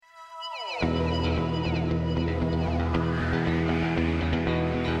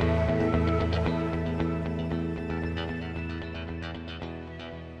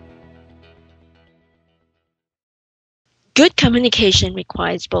Good communication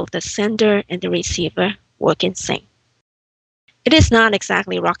requires both the sender and the receiver work in sync. It is not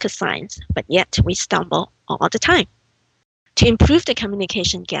exactly rocket science, but yet we stumble all the time. To improve the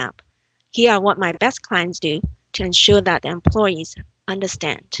communication gap, here are what my best clients do to ensure that the employees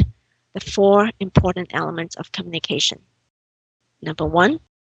understand the 4 important elements of communication. Number 1,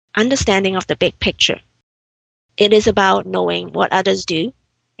 understanding of the big picture. It is about knowing what others do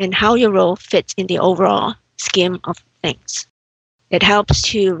and how your role fits in the overall scheme of things. It helps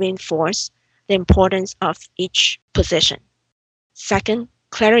to reinforce the importance of each position. Second,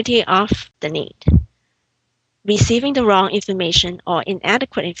 clarity of the need. Receiving the wrong information or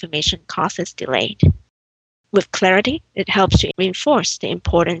inadequate information causes delay. With clarity, it helps to reinforce the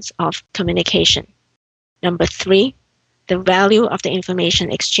importance of communication. Number 3, the value of the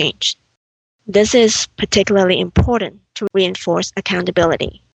information exchanged. This is particularly important to reinforce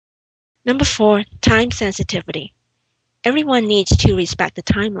accountability. Number 4, time sensitivity. Everyone needs to respect the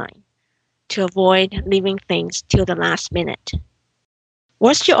timeline to avoid leaving things till the last minute.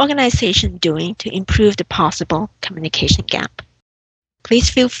 What's your organization doing to improve the possible communication gap?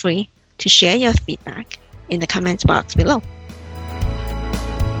 Please feel free to share your feedback in the comments box below.